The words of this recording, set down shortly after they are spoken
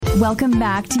Welcome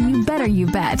back to You Better You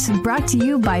Bet, brought to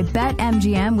you by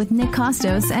BetMGM with Nick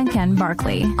Costos and Ken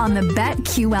Barkley on the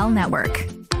BetQL network.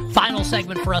 Final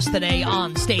segment for us today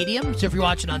on Stadium. So if you're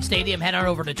watching on Stadium, head on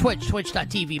over to Twitch,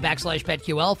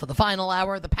 twitch.tv/BetQL for the final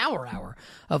hour, the power hour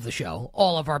of the show.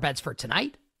 All of our bets for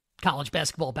tonight. College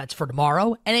basketball bets for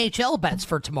tomorrow, NHL bets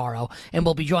for tomorrow, and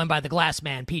we'll be joined by the Glass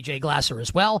Man, PJ Glasser,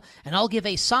 as well. And I'll give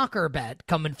a soccer bet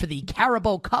coming for the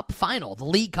Carabao Cup final, the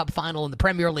League Cup final in the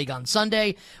Premier League on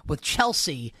Sunday with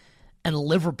Chelsea and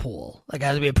Liverpool. Like,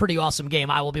 that'll be a pretty awesome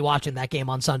game. I will be watching that game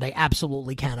on Sunday.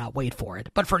 Absolutely cannot wait for it.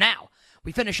 But for now,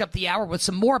 we finish up the hour with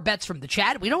some more bets from the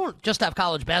chat. We don't just have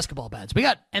college basketball bets. We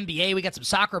got NBA, we got some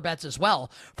soccer bets as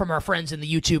well from our friends in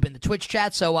the YouTube and the Twitch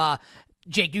chat. So,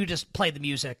 Jake, you just play the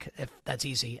music if that's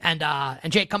easy. And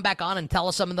Jake, come back on and tell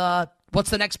us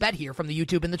what's the next bet here from the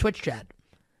YouTube and the Twitch chat.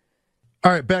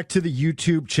 All right, back to the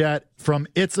YouTube chat from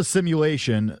It's a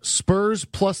Simulation. Spurs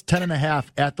plus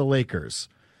 10.5 at the Lakers.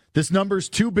 This number's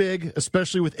too big,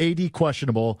 especially with AD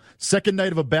questionable. Second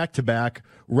night of a back-to-back.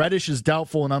 Reddish is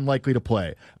doubtful and unlikely to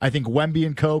play. I think Wemby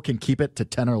and co. can keep it to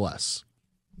 10 or less.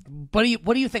 What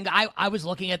do you think? I was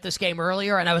looking at this game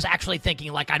earlier, and I was actually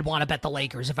thinking like I'd want to bet the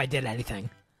Lakers if I did anything.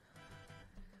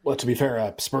 Well, to be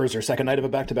fair, Spurs are second night of a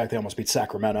back-to-back. They almost beat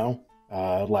Sacramento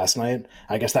last night.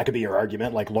 I guess that could be your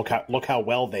argument. Like, look how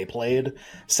well they played.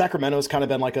 Sacramento's kind of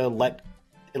been like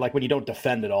like when you don't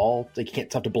defend at all, like you can't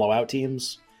tough to blow out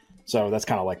teams. So that's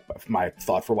kind of like my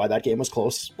thought for why that game was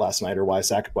close last night, or why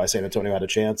San Antonio had a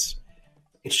chance.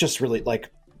 It's just really like,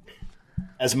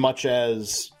 as much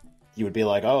as you would be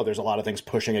like, oh, there's a lot of things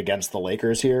pushing against the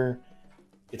Lakers here,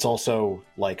 it's also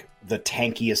like the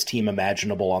tankiest team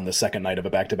imaginable on the second night of a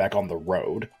back-to-back on the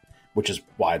road, which is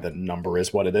why the number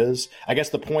is what it is. I guess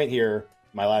the point here,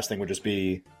 my last thing would just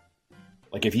be,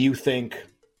 like, if you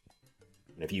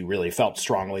really felt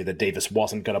strongly that Davis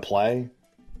wasn't going to play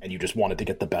and you just wanted to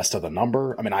get the best of the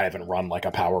number, I mean, I haven't run like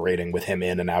a power rating with him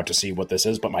in and out to see what this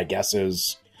is, but my guess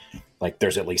is like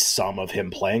there's at least some of him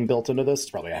playing built into this.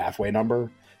 It's probably a halfway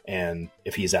number. And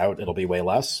if he's out, it'll be way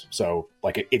less. So,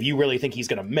 like, if you really think he's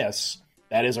going to miss,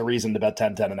 that is a reason to bet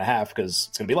 10.5, because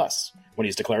it's going to be less when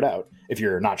he's declared out. If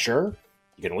you're not sure,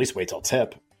 you can at least wait till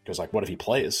tip, because, like, what if he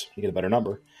plays? You get a better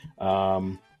number.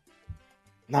 Not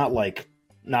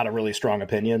a really strong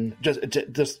opinion.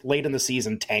 Just late in the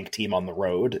season, tank team on the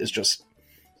road is just,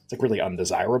 it's like really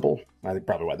undesirable. I think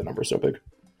probably why the number is so big.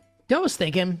 I was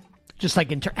thinking, just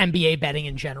like in NBA betting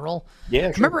in general.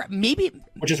 Yeah, sure. Remember, maybe,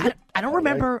 which is I don't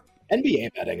remember.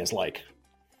 NBA betting is like,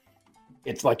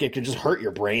 it's like it can just hurt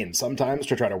your brain sometimes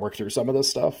to try to work through some of this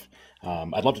stuff.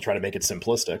 I'd love to try to make it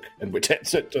simplistic. And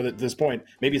so at this point,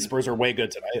 maybe Spurs are way good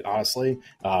tonight, honestly.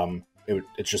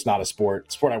 It's just not a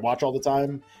sport I watch all the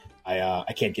time.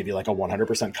 I can't give you like a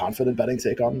 100% confident betting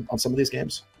take on some of these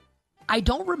games. I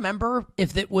don't remember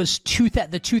if it was the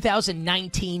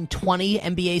 2019-20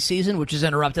 NBA season, which is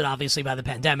interrupted obviously by the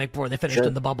pandemic before they finished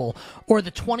in the bubble, or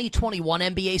the 2021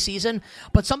 NBA season.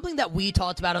 But something that we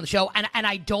talked about on the show, and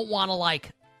I don't want to like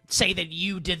say that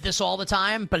you did this all the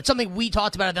time, but it's something we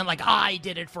talked about, and then like I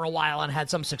did it for a while and had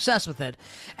some success with it.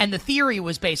 And the theory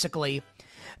was basically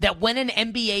that when an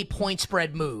NBA point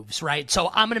spread moves, right? So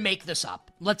I'm going to make this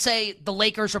up. Let's say the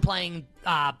Lakers are playing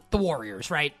the Warriors,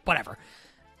 right? Whatever.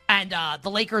 And the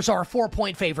Lakers are a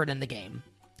 4-point favorite in the game.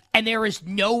 And there is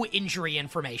no injury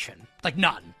information. Like,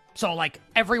 none. So, like,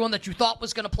 everyone that you thought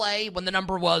was going to play when the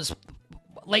number was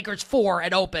Lakers 4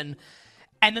 at open,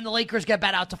 and then the Lakers get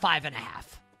bet out to 5.5.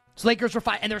 So Lakers were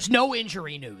 5, and there's no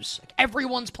injury news. Like,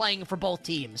 everyone's playing for both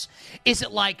teams. Is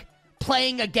it like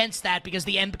playing against that because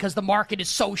the market is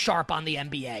so sharp on the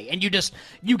NBA, and you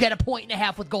get a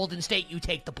 1.5 with Golden State, you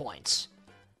take the points?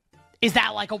 Is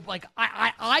that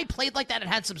I played like that and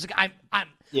had some?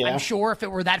 I'm sure if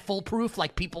it were that foolproof,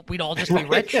 like people, we'd all just be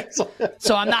rich.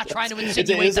 So I'm not trying to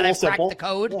insinuate that I cracked the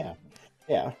code.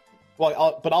 Yeah.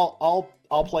 Well,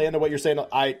 I'll play into what you're saying.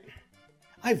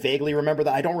 I vaguely remember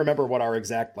that. I don't remember what our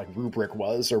exact like rubric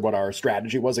was or what our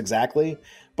strategy was exactly.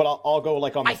 But I'll go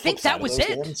like on the flip side of those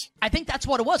games. I think that's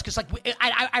what it was, because like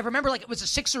I remember like it was a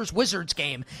Sixers-Wizards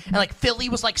game, and like Philly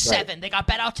was like 7. Right. They got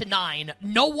bet out to 9.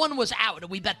 No one was out, and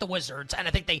we bet the Wizards, and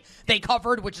I think they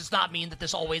covered, which does not mean that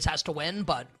this always has to win,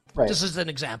 but This is an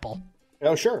example.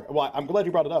 Oh, sure. Well, I'm glad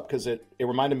you brought it up, because it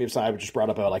reminded me of something I just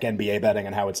brought up about like NBA betting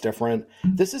and how it's different.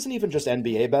 This isn't even just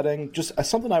NBA betting, just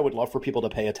something I would love for people to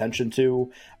pay attention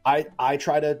to. I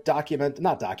try to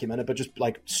not document it, but just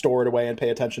like store it away and pay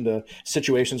attention to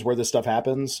situations where this stuff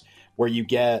happens, where you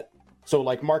get, so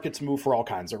like markets move for all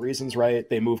kinds of reasons, right?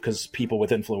 They move because people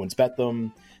with influence bet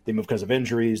them. They move because of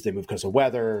injuries. They move because of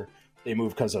weather. They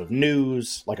move because of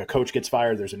news, like a coach gets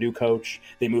fired, there's a new coach.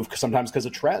 They move sometimes because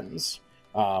of trends.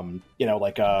 I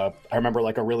remember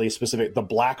like a really specific, the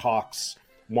Blackhawks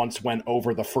once went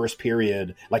over the first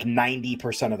period like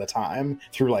 90% of the time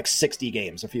through like 60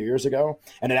 games a few years ago.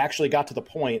 And it actually got to the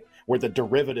point where the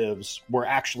derivatives were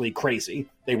actually crazy.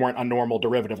 They weren't a normal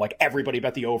derivative. Like everybody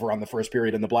bet the over on the first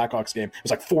period in the Blackhawks game. It was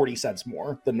like 40 cents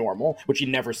more than normal, which you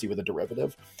never see with a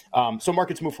derivative. So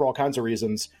markets move for all kinds of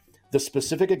reasons. The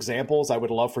specific examples I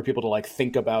would love for people to like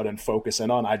think about and focus in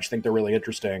on, I just think they're really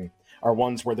interesting, are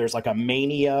ones where there's like a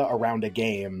mania around a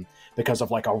game because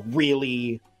of like a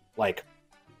really like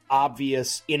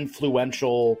obvious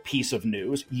influential piece of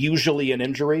news, usually an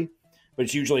injury, but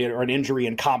it's usually an injury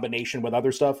in combination with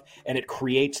other stuff, and it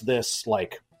creates this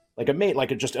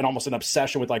almost an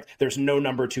obsession with like there's no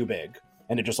number too big,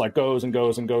 and it just like goes and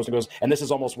goes and goes and goes. And this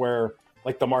is almost where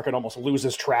like the market almost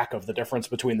loses track of the difference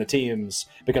between the teams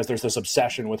because there's this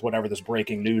obsession with whatever this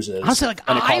breaking news is. I'll say like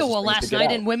Iowa last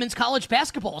night in women's college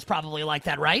basketball is probably like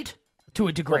that, right? To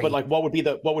a degree. But like what would be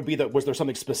the was there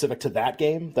something specific to that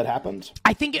game that happened?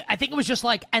 I think it was just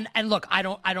like and look, I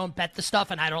don't bet the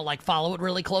stuff and I don't like follow it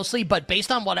really closely, but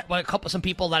based on what some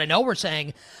people that I know were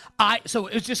saying, so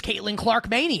it was just Caitlin Clark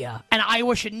mania, and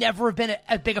Iowa should never have been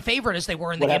as big a favorite as they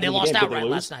were in the game. They lost outright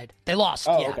last night. They lost.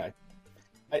 Oh, yeah. Okay.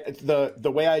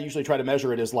 The way I usually try to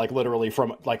measure it is like literally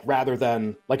from like rather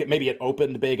than like maybe it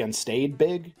opened big and stayed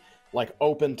big, like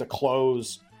open to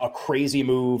close, a crazy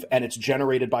move, and it's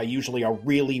generated by usually a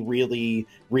really, really,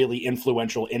 really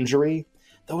influential injury.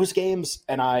 Those games,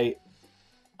 and I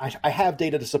have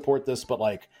data to support this, but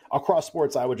like across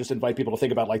sports, I would just invite people to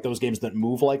think about like those games that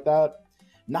move like that.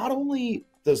 Not only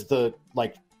does the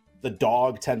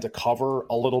dog tend to cover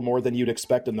a little more than you'd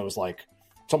expect in those like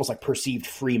it's almost like perceived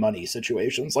free money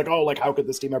situations. Like, oh, like how could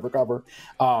this team ever cover?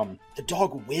 The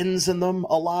dog wins in them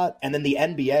a lot. And then the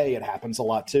NBA, it happens a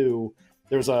lot too.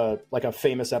 There's a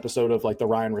famous episode of like the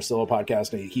Ryan Russillo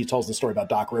podcast. And he tells the story about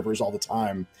Doc Rivers all the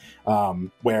time,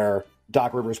 where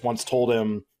Doc Rivers once told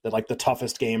him that like the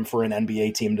toughest game for an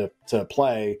NBA team to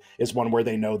play is one where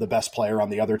they know the best player on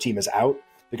the other team is out,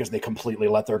 because they completely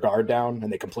let their guard down and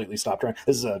they completely stopped trying.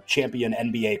 This is a champion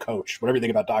NBA coach. Whatever you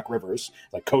think about Doc Rivers,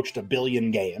 like coached 1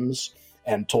 billion games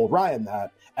and told Ryan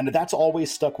that. And that's always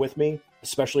stuck with me,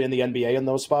 especially in the NBA in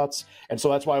those spots. And so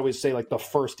that's why I always say like the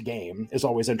first game is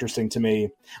always interesting to me.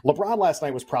 LeBron last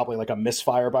night was probably like a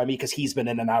misfire by me because he's been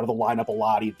in and out of the lineup a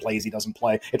lot. He plays, he doesn't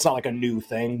play. It's not like a new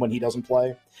thing when he doesn't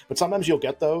play. But sometimes you'll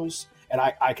get those. And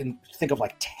I can think of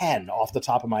like 10 off the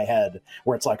top of my head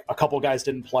where it's like a couple guys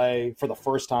didn't play for the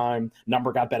first time.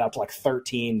 Number got bet out to like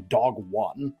 13. Dog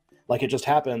won. Like it just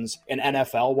happens. An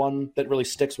NFL one that really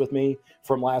sticks with me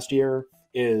from last year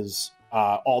is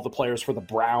all the players for the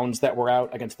Browns that were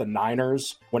out against the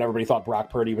Niners when everybody thought Brock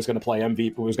Purdy was going to play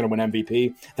MVP, was going to win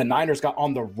MVP. The Niners got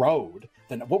on the road.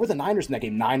 Then what were the Niners in that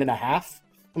game? 9.5? Something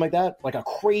like that? Like a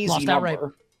crazy Lost number.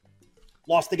 outright.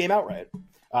 Lost the game outright.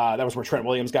 That was where Trent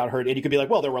Williams got hurt. And you could be like,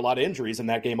 well, there were a lot of injuries in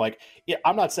that game. Like, yeah,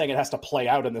 I'm not saying it has to play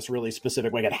out in this really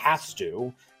specific way. It has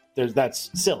to. That's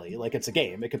silly. Like, it's a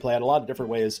game. It could play out a lot of different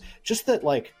ways. Just that,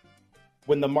 like,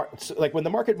 when the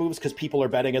market moves because people are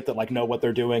betting it that, like, know what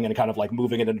they're doing and kind of, like,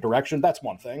 moving it in a direction, that's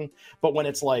one thing. But when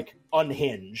it's, like,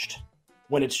 unhinged,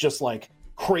 when it's just, like,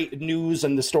 news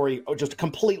and the story just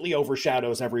completely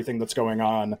overshadows everything that's going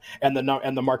on, and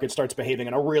the market starts behaving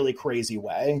in a really crazy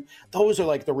way. Those are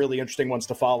like the really interesting ones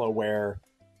to follow, where,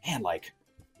 man, like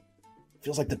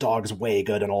feels like the dog's way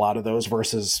good in a lot of those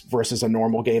versus a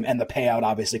normal game, and the payout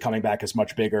obviously coming back is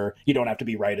much bigger. You don't have to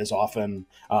be right as often,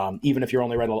 even if you're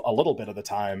only right a little bit of the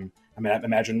time. I mean,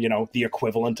 imagine the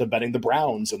equivalent of betting the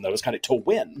Browns and those kind of to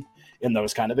win in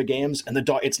those kind of a games. And the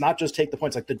dog, it's not just take the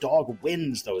points, like the dog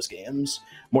wins those games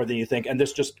more than you think. And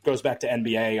this just goes back to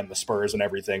NBA and the Spurs and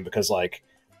everything, because like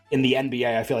in the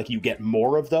NBA, I feel like you get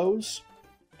more of those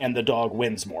and the dog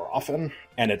wins more often.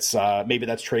 And it's maybe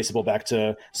that's traceable back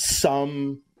to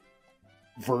some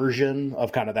version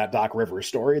of kind of that Doc Rivers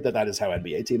story, that is how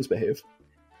NBA teams behave.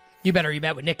 You better you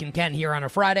bet with Nick and Ken here on a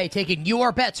Friday, taking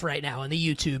your bets right now in the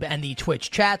YouTube and the Twitch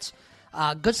chats.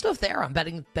 Good stuff there on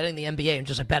betting the NBA and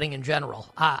just betting in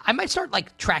general. I might start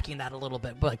like tracking that a little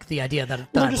bit, like the idea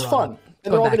that they're just fun.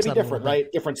 And they're all going to be different,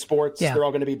 right? Different sports. Yeah. They're all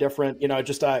going to be different.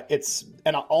 Just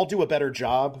and I'll do a better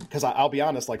job because I'll be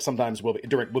honest. Like sometimes we'll be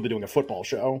doing a football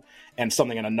show and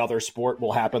something in another sport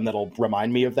will happen that'll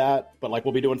remind me of that. But like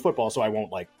we'll be doing football, so I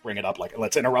won't like bring it up. Like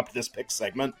let's interrupt this pick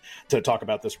segment to talk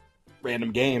about this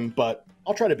random game. But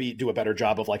I'll try to do a better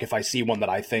job of like if I see one that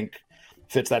I think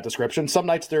fits that description. Some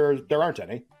nights there aren't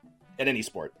any in any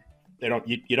sport.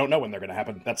 You don't know when they're going to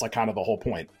happen. That's like kind of the whole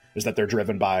point, is that they're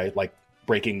driven by like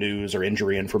breaking news or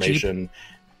injury information. Cheap.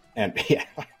 And yeah,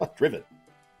 driven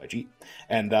by Jeep.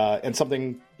 And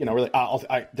something, really,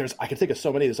 I can think of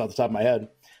so many of this off the top of my head.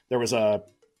 There was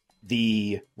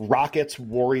the Rockets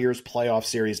Warriors playoff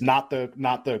series, not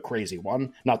the crazy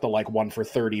one, not the like 1 for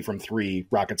 30 from 3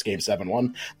 Rockets Game 7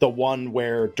 one, the one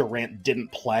where Durant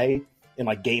didn't play in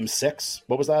like Game 6.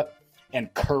 What was that?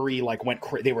 And Curry like went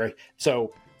crazy. They were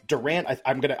so Durant.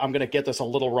 I'm gonna get this a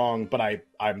little wrong, but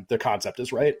I'm the concept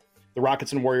is right. The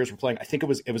Rockets and Warriors were playing. I think it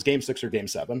was Game 6 or Game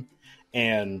 7,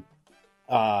 and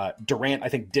Durant I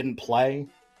think didn't play,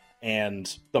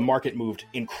 and the market moved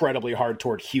incredibly hard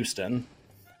toward Houston,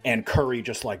 and Curry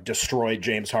just like destroyed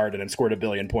James Harden and scored 1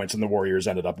 billion points, and the Warriors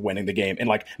ended up winning the game. And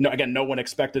like no one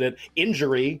expected it.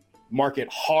 Injury market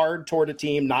hard toward a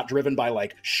team, not driven by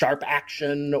like sharp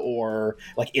action or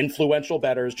like influential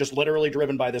bettors, just literally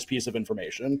driven by this piece of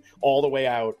information all the way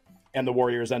out, and the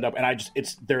Warriors end up. And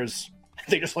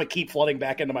they just like keep flooding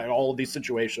back into all of these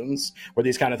situations where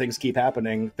these kind of things keep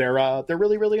happening. They're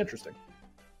really, really interesting.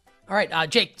 All right,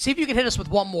 Jake, see if you can hit us with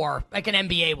one more, like an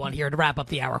NBA one here to wrap up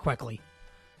the hour quickly.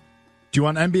 Do you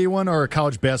want an NBA one or a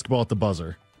college basketball at the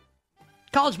buzzer?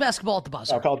 College basketball at the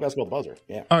buzzer. Oh, college basketball at the buzzer,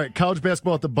 yeah. All right, college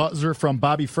basketball at the buzzer from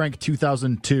Bobby Frank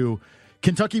 2002.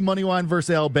 Kentucky moneyline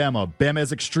versus Alabama. Bama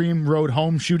has extreme road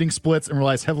home shooting splits and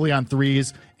relies heavily on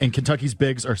threes, and Kentucky's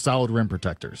bigs are solid rim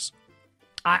protectors.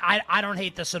 I don't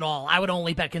hate this at all. I would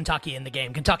only bet Kentucky in the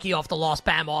game. Kentucky off the loss,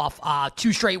 Bama off.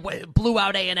 2 straight blew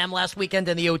out A&M last weekend,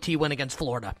 and the OT win against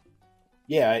Florida.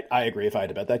 Yeah, I agree. If I had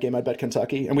to bet that game, I'd bet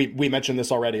Kentucky. And we mentioned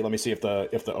this already. Let me see if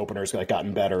the openers like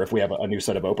gotten better. If we have a new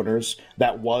set of openers,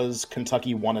 that was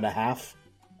Kentucky 1.5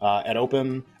 at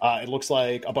open. It looks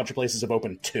like a bunch of places have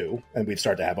opened 2, and we've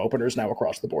started to have openers now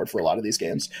across the board for a lot of these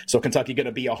games. So Kentucky going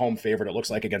to be a home favorite. It looks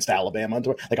like against Alabama,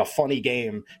 like a funny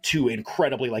game. 2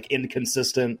 incredibly like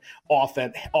inconsistent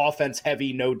offense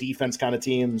heavy, no defense kind of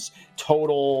teams. The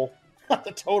total.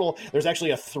 There's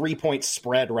actually a 3-point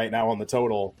spread right now on the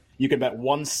total. You can bet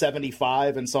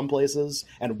 175 in some places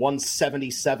and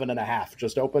 177.5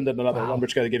 just opened in another one,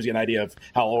 which kind of gives you an idea of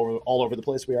how all over the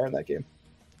place we are in that game.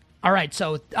 All right,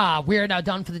 so we're now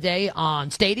done for the day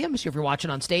on Stadium. So if you're watching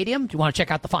on Stadium, do you want to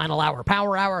check out the final hour,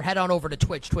 Power Hour, head on over to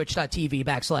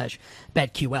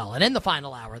twitch.tv/BetQL. And in the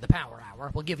final hour, the Power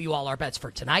Hour, we'll give you all our bets for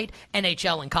tonight,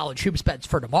 NHL and college hoops bets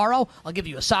for tomorrow. I'll give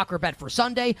you a soccer bet for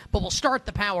Sunday, but we'll start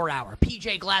the Power Hour,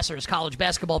 PJ Glasser's college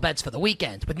basketball bets for the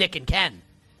weekend with Nick and Ken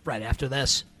right after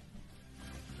this.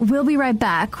 We'll be right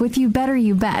back with You Better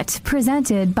You Bet,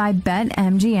 presented by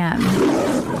BetMGM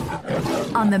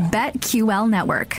on the BetQL network.